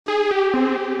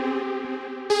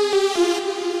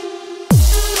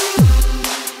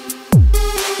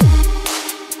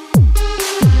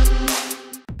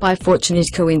By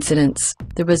fortunate coincidence,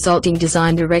 the resulting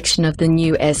design direction of the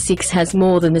new S6 has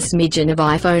more than a smidgen of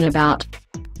iPhone about.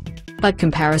 But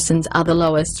comparisons are the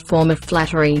lowest form of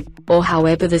flattery, or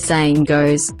however the saying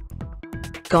goes.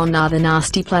 Gone are the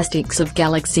nasty plastics of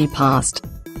Galaxy past.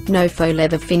 No faux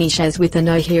leather finish as with the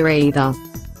Note here either.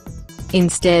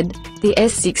 Instead, the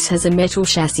S6 has a metal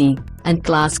chassis, and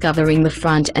glass covering the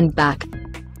front and back.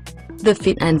 The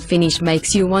fit and finish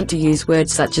makes you want to use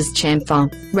words such as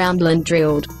chamfer, roundel and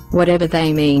drilled, whatever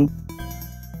they mean.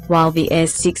 While the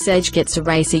S6 Edge gets a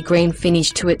racy green finish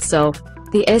to itself,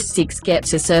 the S6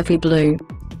 gets a surfy blue.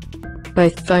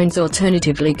 Both phones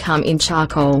alternatively come in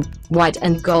charcoal, white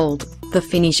and gold. The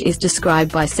finish is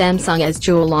described by Samsung as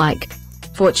jewel-like.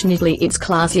 Fortunately, it's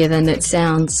classier than it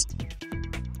sounds.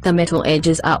 The metal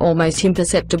edges are almost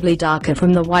imperceptibly darker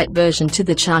from the white version to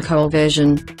the charcoal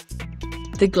version.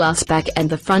 The glass back and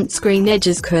the front screen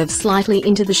edges curve slightly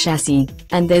into the chassis,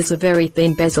 and there's a very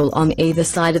thin bezel on either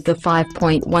side of the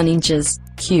 5.1 inches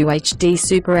QHD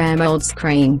Super AMOLED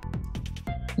screen.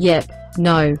 Yep,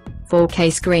 no,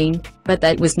 4K screen, but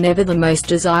that was never the most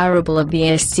desirable of the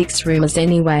S6 rumors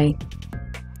anyway.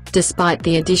 Despite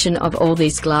the addition of all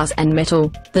this glass and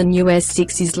metal, the new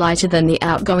S6 is lighter than the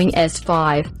outgoing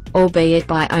S5, albeit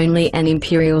by only an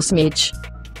imperial smidge.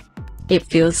 It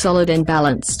feels solid and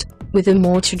balanced, with a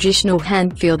more traditional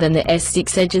hand feel than the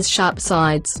S6 Edge's sharp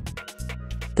sides.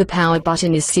 The power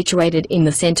button is situated in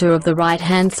the center of the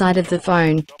right-hand side of the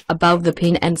phone, above the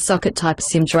pin and socket type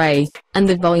SIM tray, and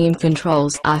the volume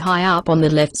controls are high up on the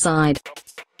left side.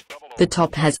 The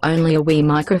top has only a wee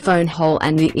microphone hole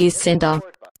and the ear center.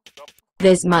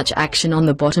 There's much action on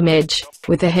the bottom edge,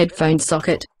 with a headphone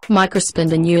socket, microSP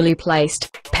and a newly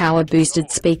placed, power-boosted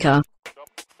speaker.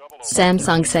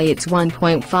 Samsung say it's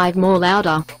 1.5 more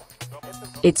louder.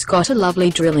 It's got a lovely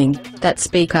drilling, that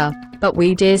speaker, but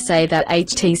we dare say that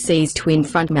HTC's twin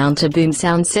front-mounted boom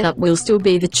sound setup will still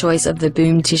be the choice of the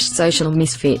boomtish social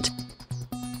misfit.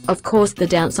 Of course, the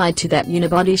downside to that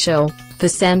unibody shell, for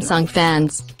Samsung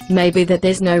fans, may be that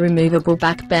there's no removable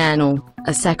back panel,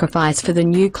 a sacrifice for the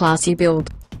new classy build.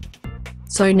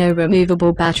 So no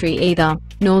removable battery either,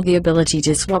 nor the ability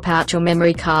to swap out your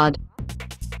memory card.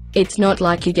 It's not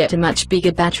like you get a much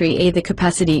bigger battery either.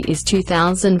 Capacity is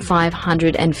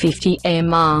 2550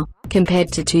 mAh, compared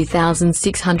to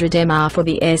 2600 mAh for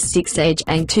the S6 Edge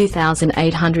and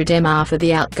 2800 mAh for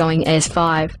the outgoing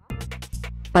S5.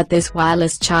 But there's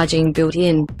wireless charging built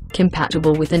in,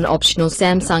 compatible with an optional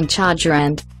Samsung charger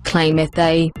and, claimeth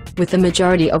they, with the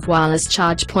majority of wireless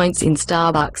charge points in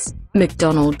Starbucks,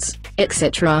 McDonald's,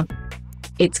 etc.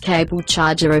 Its cable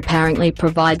charger apparently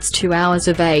provides 2 hours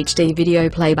of HD video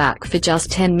playback for just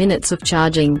 10 minutes of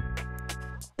charging.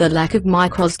 The lack of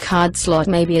microSD card slot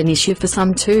may be an issue for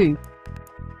some too.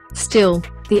 Still,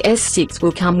 the S6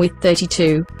 will come with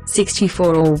 32,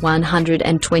 64 or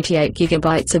 128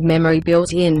 GB of memory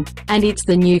built in, and it's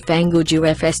the newfangled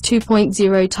UFS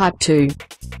 2.0 Type 2.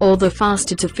 All the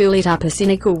faster to fill it up, a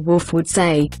cynical wolf would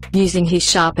say, using his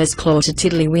sharpest claw to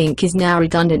tiddlywink his now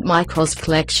redundant microSD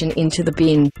collection into the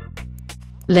bin.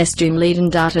 Less doom-laden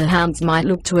data hounds might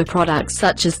look to a product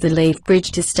such as the Leaf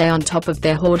Bridge to stay on top of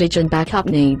their haulage and backup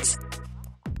needs.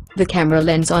 The camera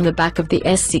lens on the back of the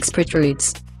S6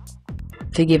 protrudes.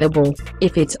 Forgivable,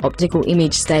 if its optical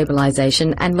image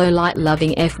stabilization and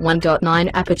low-light-loving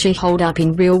f1.9 aperture hold up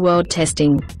in real-world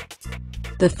testing.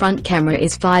 The front camera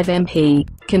is 5MP,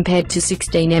 compared to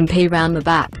 16MP round the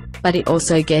back, but it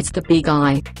also gets the big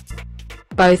eye.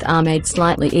 Both are made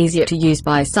slightly easier to use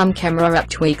by some camera-up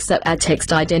tweaks that add text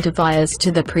identifiers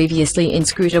to the previously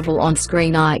inscrutable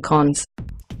on-screen icons.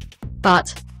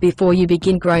 But, before you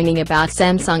begin groaning about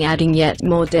Samsung adding yet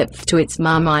more depth to its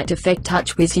Marmite Effect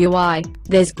TouchWiz UI,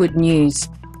 there's good news.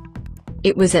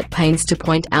 It was at pains to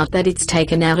point out that it's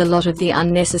taken out a lot of the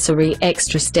unnecessary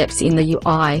extra steps in the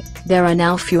UI. There are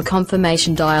now fewer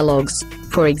confirmation dialogues,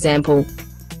 for example.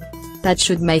 That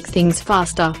should make things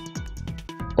faster.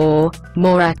 Or,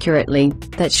 more accurately,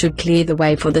 that should clear the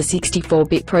way for the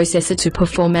 64-bit processor to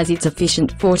perform as its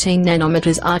efficient 14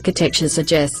 nanometers architecture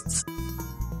suggests.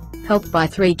 Helped by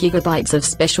 3 GB of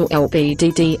special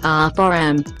LPDDR4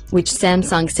 RAM, which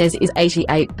Samsung says is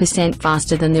 88%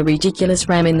 faster than the ridiculous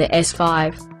RAM in the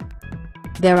S5.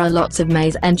 There are lots of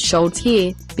mays and shoulds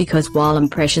here, because while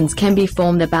impressions can be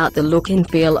formed about the look and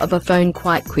feel of a phone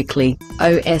quite quickly,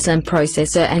 OS and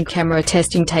processor and camera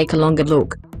testing take a longer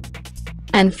look.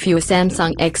 And fewer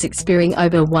Samsung X peering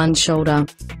over one shoulder.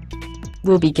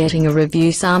 We'll be getting a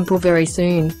review sample very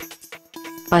soon.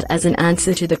 But as an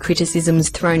answer to the criticisms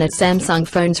thrown at Samsung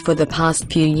phones for the past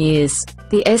few years,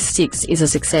 the S6 is a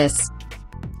success.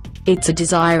 It's a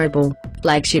desirable,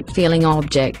 flagship-feeling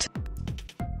object.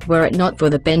 Were it not for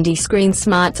the bendy screen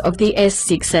smarts of the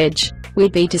S6 Edge,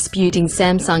 we'd be disputing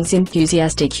Samsung's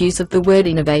enthusiastic use of the word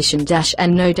innovation dash,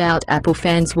 and no doubt Apple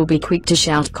fans will be quick to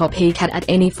shout copycat at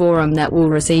any forum that will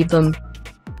receive them.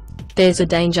 There's a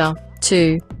danger,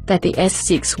 too, that the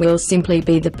S6 will simply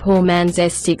be the poor man's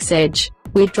S6 Edge.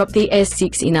 We'd drop the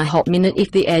S6 in a hot minute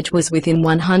if the Edge was within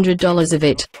 $100 of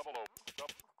it.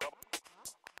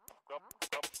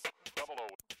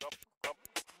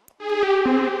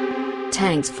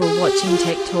 Thanks for watching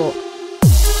Tech Talk.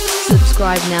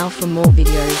 Subscribe now for more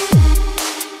videos.